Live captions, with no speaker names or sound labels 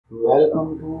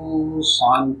Welcome to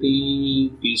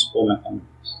Shanti-Peace for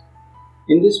mathematics.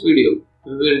 In this video,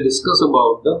 we will discuss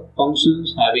about the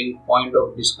functions having point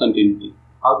of discontinuity.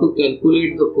 How to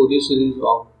calculate the Fourier series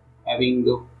of having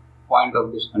the point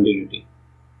of discontinuity.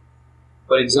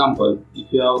 For example,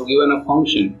 if you have given a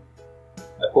function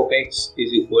f of x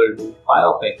is equal to phi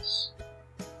of x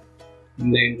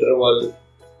in the interval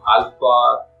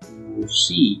alpha to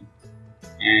c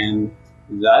and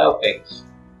xi of x,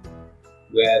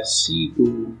 where c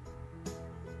to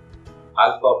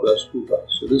alpha plus 2 pi.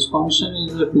 So this function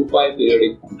is a 2 pi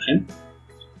periodic function,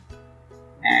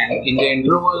 and in the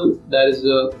interval there is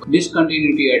a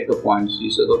discontinuity at the point c.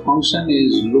 So the function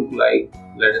is look like,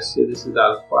 let us say this is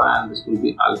alpha and this will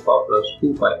be alpha plus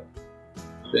 2 pi.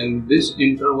 So in this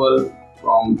interval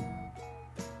from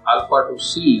alpha to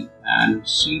c and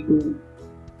c to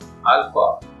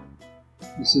alpha,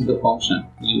 this is the function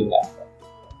we will have.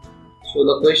 So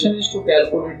the question is to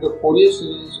calculate the Fourier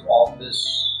series of this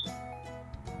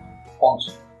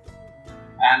function.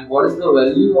 And what is the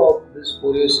value of this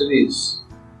Fourier series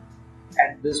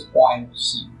at this point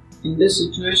c? In this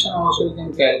situation also you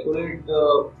can calculate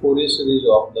the Fourier series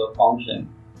of the function.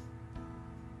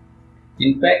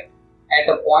 In fact,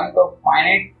 at a point of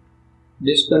finite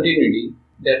discontinuity,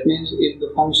 that means if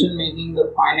the function making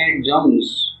the finite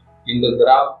jumps in the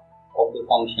graph of the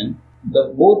function,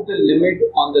 both the limit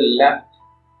on the left,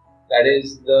 that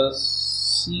is the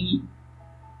c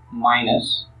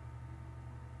minus,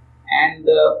 and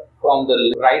from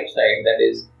the right side, that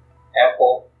is f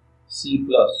of c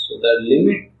plus. So the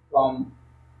limit from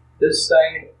this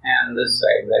side and this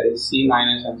side, that is c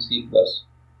minus and c plus,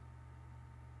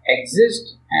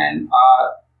 exist and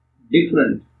are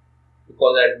different,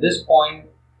 because at this point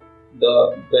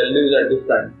the values are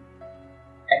different.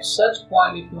 At such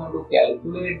point, if you want to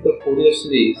calculate the Fourier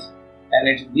series, then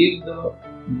it gives the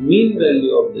mean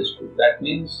value of this two. That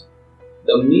means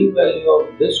the mean value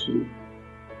of this two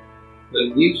will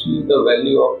give you the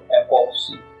value of f of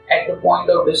c. At the point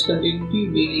of discontinuity,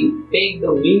 we will take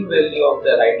the mean value of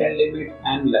the right hand limit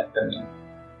and left hand limit.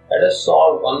 Let us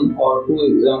solve one or two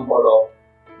examples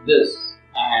of this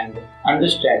and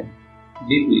understand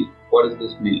deeply what is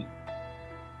this mean.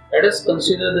 Let us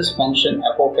consider this function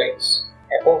f of x.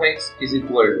 F of x is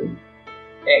equal to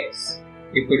x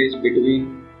if it is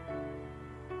between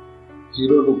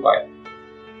 0 to pi,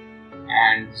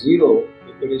 and 0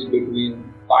 if it is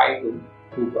between pi to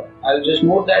 2 pi. I will just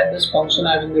note that this function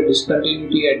having the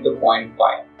discontinuity at the point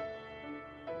pi,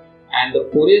 and the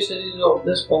Fourier series of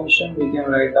this function we can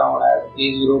write down as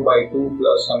a0 by 2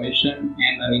 plus summation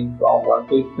n running from 1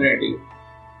 to infinity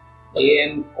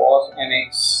an cos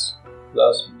nx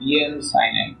plus bn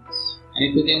sin nx. And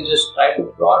if you can just try to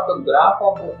plot the graph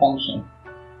of the function,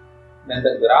 then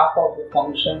the graph of the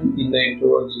function in the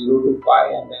interval 0 to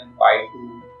pi and then pi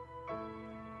to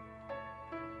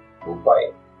 2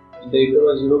 pi. In the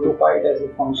interval 0 to pi it has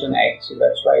a function x, so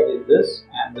that's why it is this,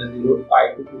 and the 0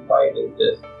 pi to 2 pi it is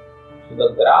this. So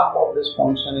the graph of this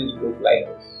function is look like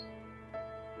this,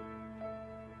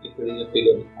 if it is a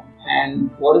periodic function. And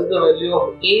what is the value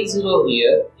of a0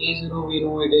 here? a0 we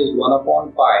know it is 1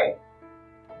 upon pi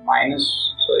minus,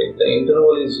 the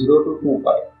interval is 0 to 2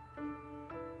 pi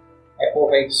f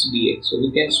of x dx. So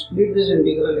we can split this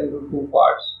integral into two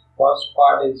parts. First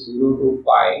part is 0 to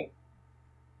pi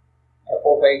f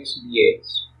of x dx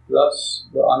plus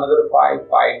the another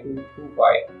pi to 2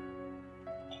 pi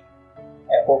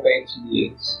f of x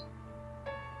dx.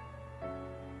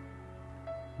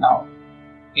 Now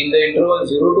in the interval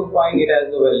 0 to pi it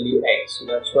has the value x, so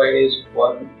that's why it is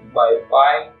 1 by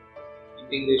pi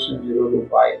integration 0 to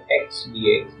pi x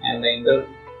dx, and the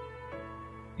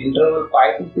interval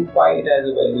pi to 2 pi it has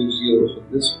a value 0, so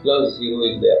this plus 0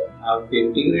 is there. Now if we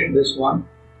integrate this one,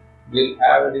 we'll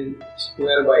have it in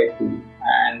square by 2,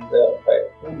 and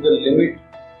the limit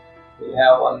we'll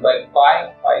have 1 by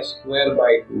pi square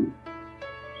by 2.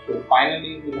 So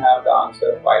finally we'll have the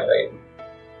answer pi by 2.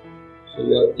 So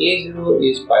your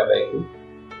a0 is pi by 2.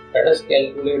 Let us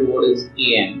calculate what is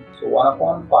an. So 1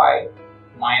 upon pi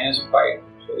minus pi.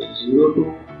 So 0 to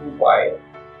 2 pi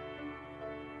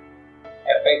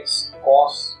fx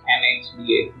cos nx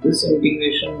dx. This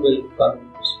integration will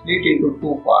split into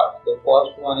two parts. The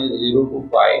first one is 0 to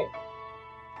pi.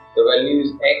 The value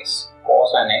is x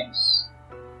cos nx,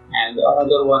 and the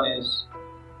another one is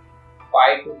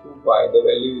pi to 2 pi. The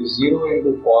value is 0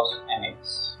 into cos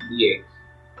nx dx.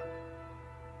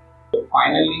 So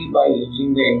finally, by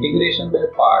using the integration by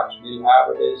parts, we'll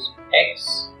have it is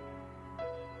x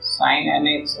sin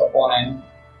nx upon n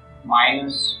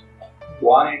minus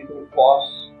 1 into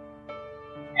cos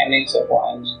nx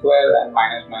upon n square, and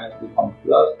minus minus become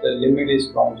plus. The limit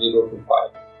is from 0 to pi.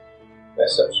 If I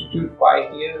substitute pi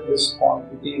here, this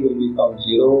quantity will become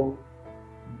 0.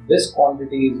 This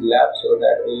quantity is left, so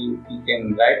that we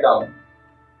can write down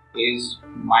is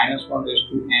minus 1 raised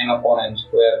to n upon n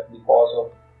square, because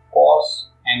of cos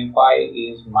n pi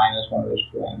is minus 1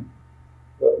 raised to n.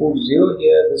 If I put 0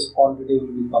 here, this quantity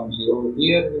will become 0.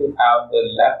 Here we will have the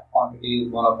left quantity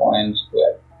is 1 upon n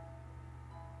square.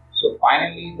 So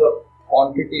finally the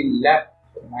quantity left,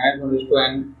 so minus 1 raised to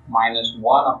n minus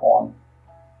 1 upon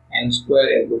n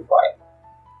square into pi.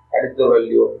 That is the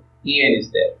value of En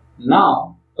is there.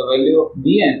 Now the value of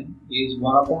Bn is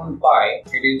 1 upon pi.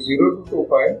 It is 0 to 2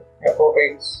 pi f of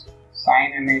x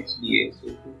sin nx dx.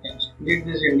 If you can split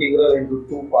this integral into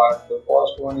two parts, the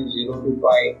first one is 0 to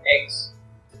pi x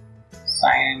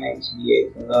sin nx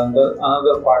dx, and the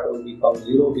another part will become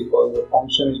 0 because the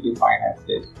function is defined as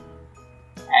this.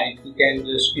 And if you can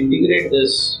just integrate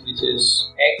this, which is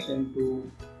x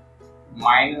into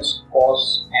minus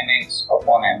cos nx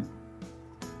upon n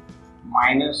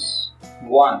minus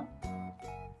 1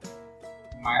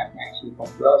 max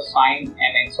become plus sin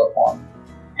nx upon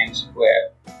n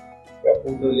square. If I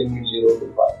put the limit 0 to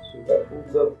pi. So if I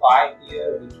put the pi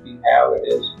here, which we have, it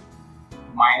is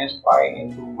minus pi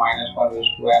into minus 1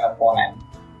 raised to n upon n.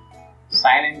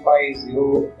 Sin n pi is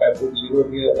 0. If I put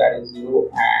 0 here, that is 0,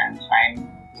 and sin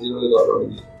 0 is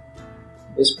already 0.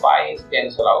 This pi is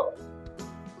cancelled out.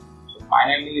 So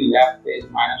finally left is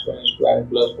minus 1 raised to n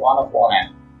plus 1 upon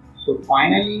n. So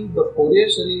finally the Fourier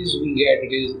series we get,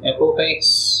 it is f of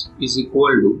x is equal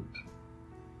to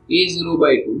a0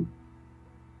 by 2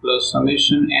 plus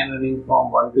summation n running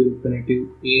from 1 to infinity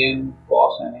an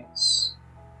cos nx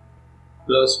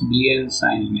plus bn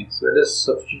sin nx. Let us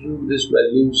substitute these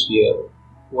values here.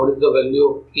 What is the value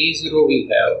of a0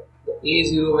 we have? The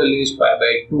a0 value is pi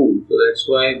by 2. So that's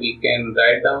why we can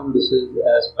write down this is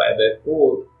as pi by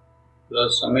 4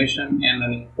 plus summation n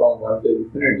running from 1 to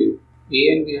infinity.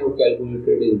 An we have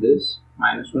calculated is this,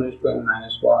 minus 1 is to n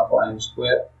minus 1 upon n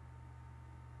square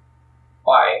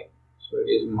pi. So it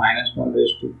is minus 1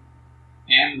 raised to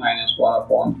n minus 1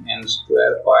 upon n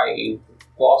square pi into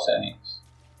cos nx.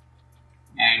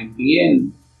 And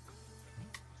Bn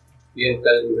we have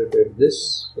calculated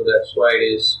this, so that's why it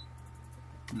is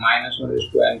minus 1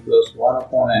 raised to n plus 1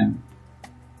 upon n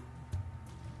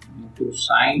into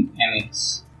sin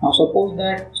nx. Now suppose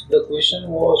that the question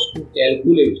was to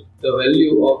calculate the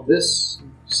value of this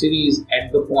series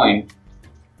at the point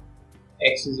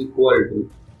x is equal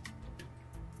to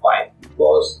pi,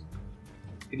 because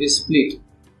it is split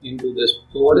into this.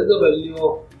 So what is the value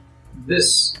of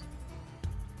this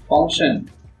function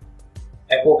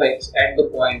f of x at the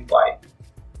point pi?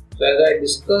 So as I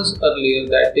discussed earlier,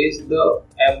 that is the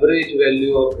average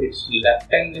value of its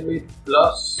left hand limit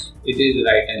plus it is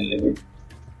right hand limit.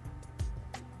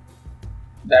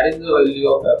 That is the value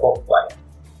of f of pi.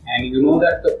 And you know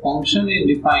that the function is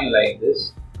defined like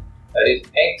this, that is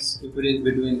x if it is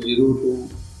between 0 to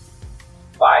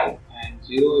pi and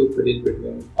 0 if it is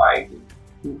between pi to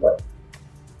 2 pi.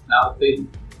 Now the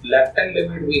left hand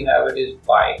limit we have, it is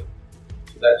pi,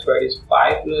 so that's why it is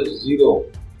pi plus 0,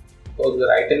 because the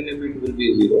right hand limit will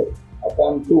be 0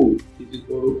 upon 2 is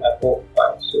equal to f of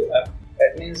pi. So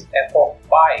that means f of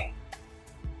pi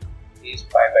is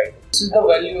pi by 2. This is the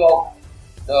value of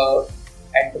the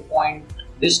at the point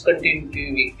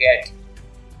discontinuity we get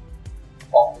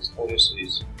of this Fourier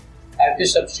series. If we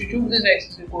substitute this x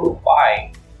is equal to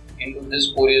pi into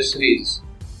this Fourier series,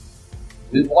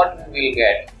 what we will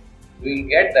get? We will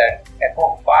get that f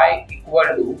of pi equal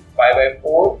to pi by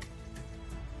 4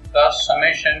 plus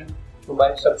summation. So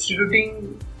by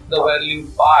substituting the value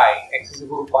pi, x is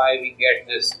equal to pi, we get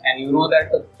this. And you know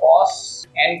that the cos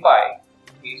n pi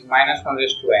is minus 1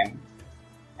 raised to n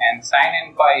and sin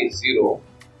n pi is 0.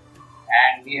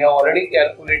 And we have already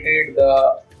calculated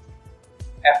the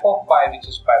f of pi, which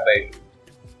is pi by 2.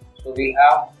 So we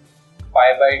have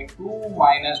pi by 2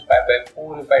 minus pi by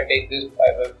 4. If I take this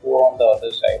pi by 4 on the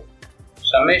other side,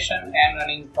 summation n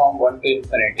running from 1 to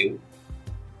infinity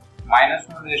minus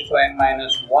 1 raised to n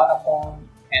minus 1 upon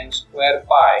n square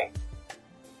pi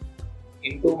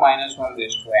into minus 1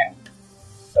 raised to n.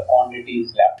 The quantity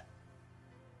is left.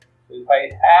 So if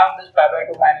I have this pi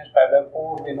by 2 minus pi by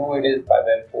 4, we know it is pi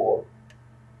by 4.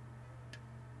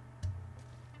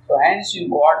 So hence you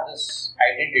got this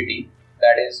identity,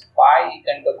 that is pi you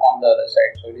can take on the other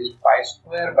side. So it is pi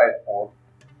square by 4,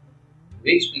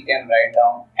 which we can write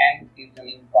down n is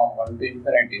running from 1 to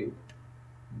infinity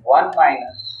 1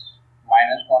 minus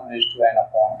 1 raised to n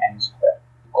upon n square.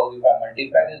 Because if I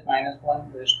multiply this minus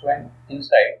 1 raised to n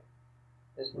inside,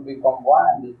 this will become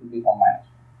 1 and this will become minus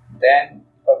 1. Then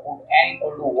if I put n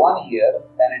equal to 1 here,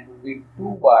 then it will be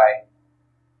 2 by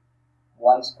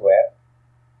 1 square.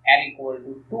 N equal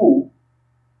to 2,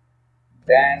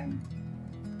 then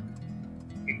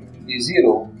it will be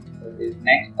 0. So this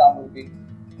next term will be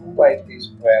 2 by 3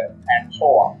 square and so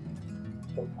on.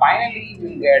 So finally we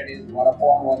will get is 1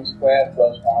 upon 1 square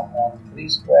plus 1 upon 3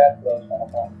 square plus 1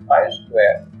 upon 5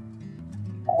 square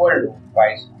equal to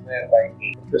 5 square by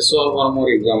 8. Let's solve one more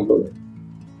example.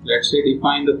 Let's say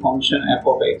define the function f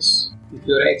of x. If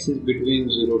your x is between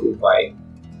 0 to pi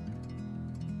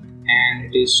and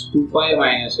it is 2 pi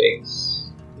minus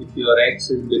x, if your x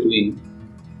is between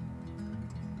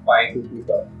pi to 2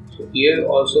 pi. So here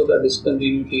also the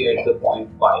discontinuity at the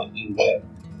point pi is there.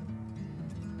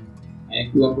 And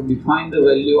if you want to define the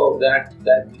value of that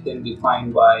we can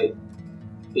define by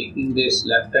taking this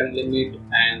left hand limit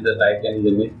and the right hand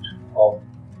limit of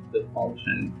the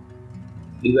function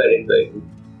divided by 2.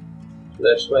 So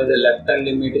that's why the left hand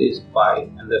limit is pi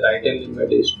and the right hand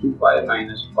limit is 2 pi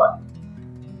minus pi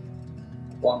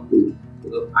upon 2.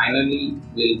 So finally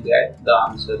we'll get the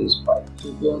answer is pi. So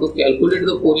if you want to calculate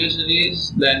the Fourier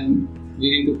series, then we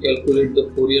need to calculate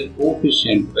the Fourier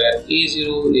coefficient, where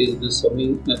a0 is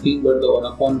nothing but the 1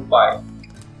 upon pi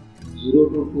 0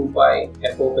 to 2 pi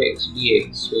f of x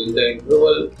dx. So in the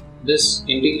interval, this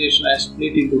integration I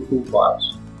split into two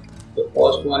parts. The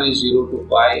first one is 0 to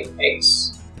pi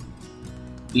x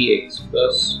dx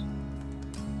plus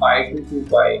pi to 2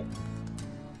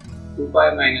 pi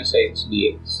minus x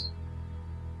dx.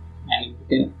 And if we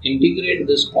can integrate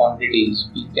these quantities,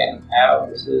 we can have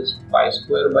this is pi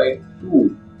square by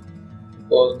 2,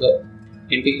 because the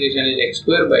integration is x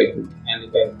square by 2, and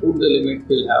if I put the limit,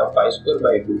 we'll have pi square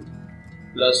by 2,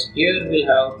 plus here we'll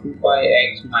have 2 pi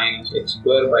x minus x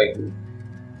square by 2.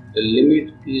 The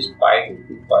limit is pi to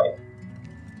 2 pi,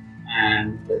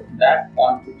 and that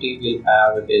quantity we'll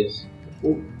have it is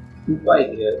put 2 pi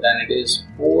here, then it is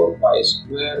 4 pi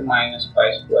square minus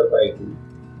pi square by 2.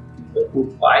 If I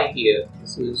put pi here,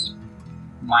 this is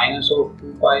minus of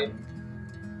 2 pi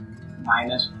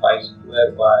minus pi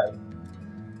square by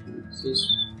 2. This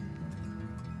is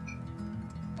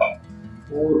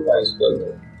 4 pi square by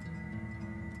 2.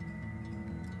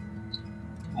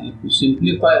 And if you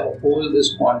simplify whole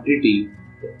this quantity,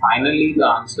 finally the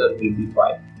answer will be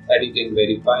pi. That you can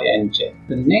verify and check.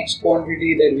 The next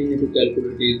quantity that we need to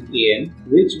calculate is an,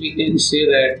 which we can say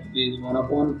that is 1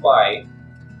 upon pi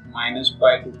minus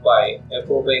pi to pi f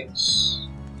of x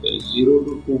is 0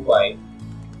 to 2 pi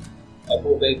f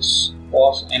of x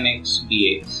cos nx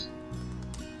dx.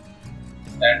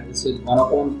 And this is 1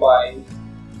 upon pi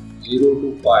 0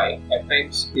 to pi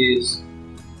fx is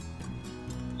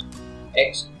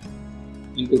x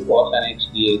into cos nx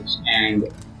dx, and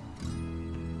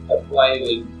fy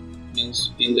will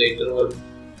means in the interval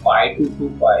pi to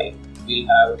 2 pi we'll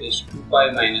have is 2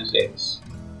 pi minus x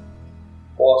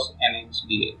cos nx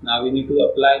dx. Now we need to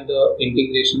apply the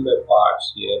integration by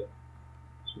parts here.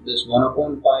 So this 1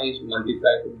 upon pi is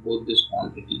multiplied to both this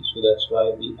quantity. So that's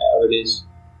why we have it is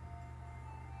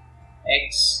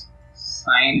x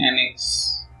sin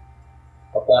nx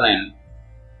upon n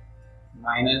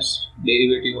minus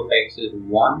derivative of x is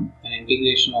 1, and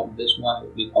integration of this one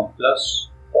will become plus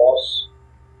cos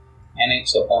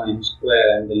nx upon n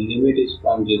square, and the limit is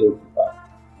from 0 to pi.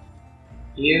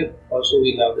 Here also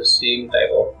we have the same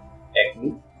type of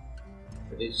technique.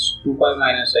 It is 2 pi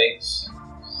minus x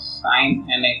sin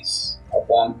nx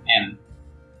upon n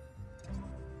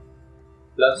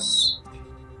plus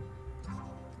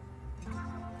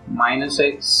minus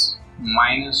x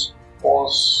minus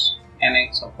cos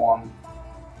nx upon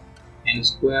n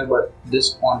square, but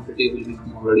this quantity will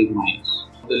become already minus.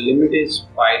 The limit is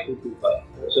pi to 2 pi.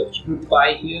 So substitute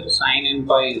pi here, sin n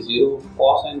pi is 0,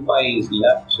 cos n pi is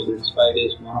left, so this pi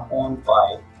is 1 upon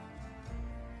pi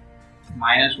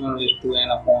minus 1 is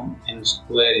 2n upon n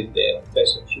square is there. If I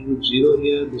substitute 0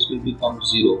 here, this will become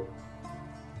 0,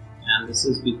 and this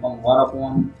is become 1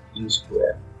 upon n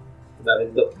square. So that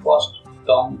is the first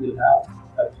term we'll have.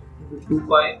 If I substitute 2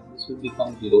 pi, this will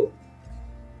become 0.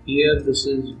 Here this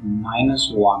is minus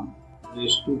 1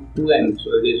 raised to 2n, so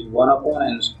it is 1 upon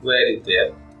n square is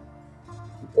there,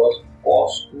 because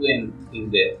cos 2n is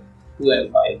there,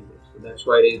 2n pi is there. So that's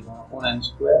why it is 1 upon n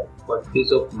square, but it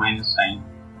is of minus sign.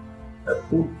 If I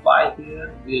put pi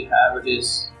here, we'll have it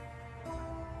is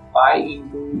pi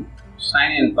into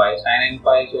sin n pi. Sin n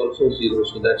pi is also 0,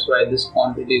 so that's why this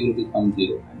quantity will become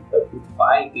 0. And if I put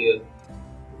pi here,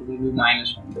 it will be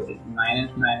minus 1, that is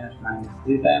minus minus minus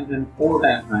 3 times and 4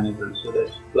 times minus 1, so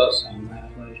that's plus sign.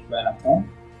 Minus 1 is 2n upon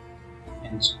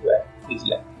n square is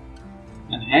left.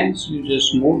 And hence you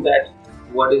just note that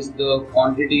what is the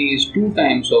quantity is 2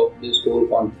 times of this whole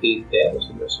quantity there.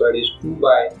 So that's why it is 2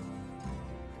 by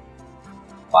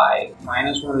pi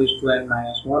minus 1 is 2 n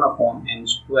minus 1 upon n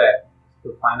square.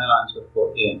 The final answer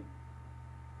for n.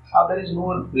 Now there is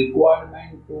no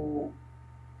requirement to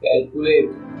calculate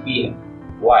Pn.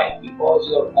 Why? Because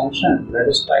your function, let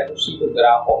us try to see the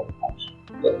graph of the function.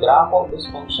 The graph of this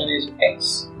function is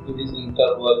x, it is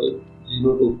interval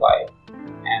 0 to pi,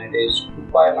 and it is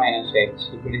 2 pi minus x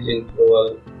if it is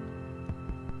interval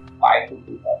pi to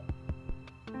 2 pi.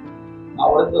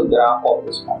 Now what is the graph of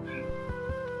this function?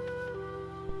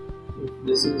 If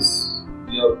this is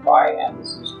your pi and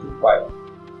this is 2 pi,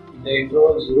 in the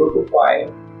interval 0 to pi,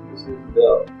 this is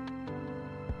the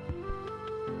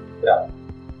graph,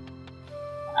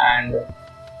 and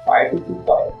pi to 2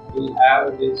 pi will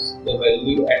have this, the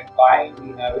value at pi we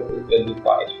have it is value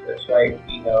pi, so that's why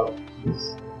we have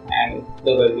this, and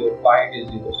the value of pi is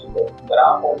 0, so the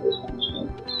graph of this function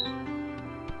is this,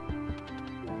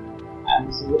 and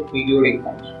this is a periodic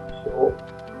function, so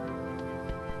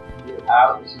you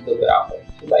have this is the graph.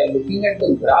 So by looking at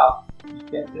the graph, you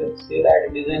can say that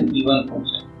it is an even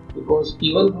function, because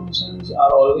even functions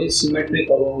are always symmetric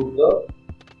about the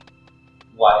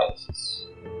y-axis,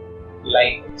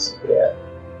 like x square.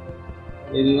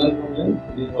 In even function,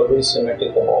 it is always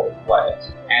symmetric about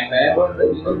y-axis, and whenever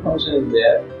the even function is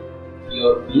there,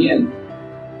 your Bn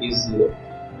is 0.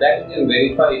 That you can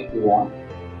verify if you want,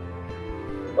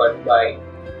 but by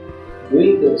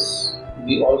doing this,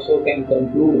 we also can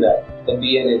conclude that the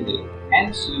Bn is 0.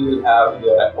 Hence, you will have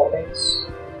your f of x,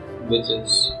 which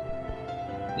is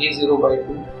a0 by 2,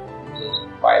 which is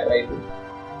pi by 2,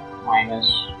 minus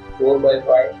 4 by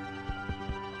 5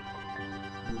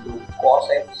 into cos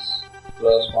x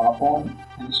plus 1 upon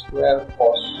n square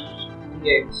cos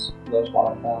 3x plus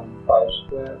 1 upon 5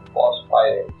 square cos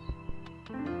 5x,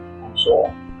 and so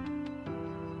on.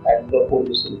 That is the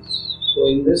Fourier series. So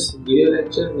in this video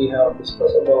lecture, we have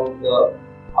discussed about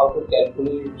how to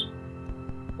calculate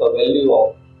the value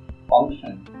of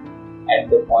function at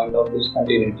the point of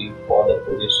discontinuity for the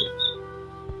Fourier series.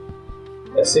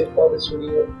 That's it for this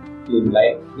video. If you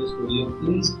like this video,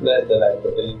 please press the like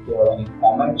button. If you have any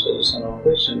comment, suggestion or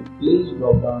question, please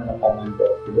drop down in a comment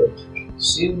box below.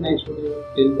 See you next video.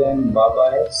 Till then, bye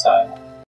bye. Sayonara.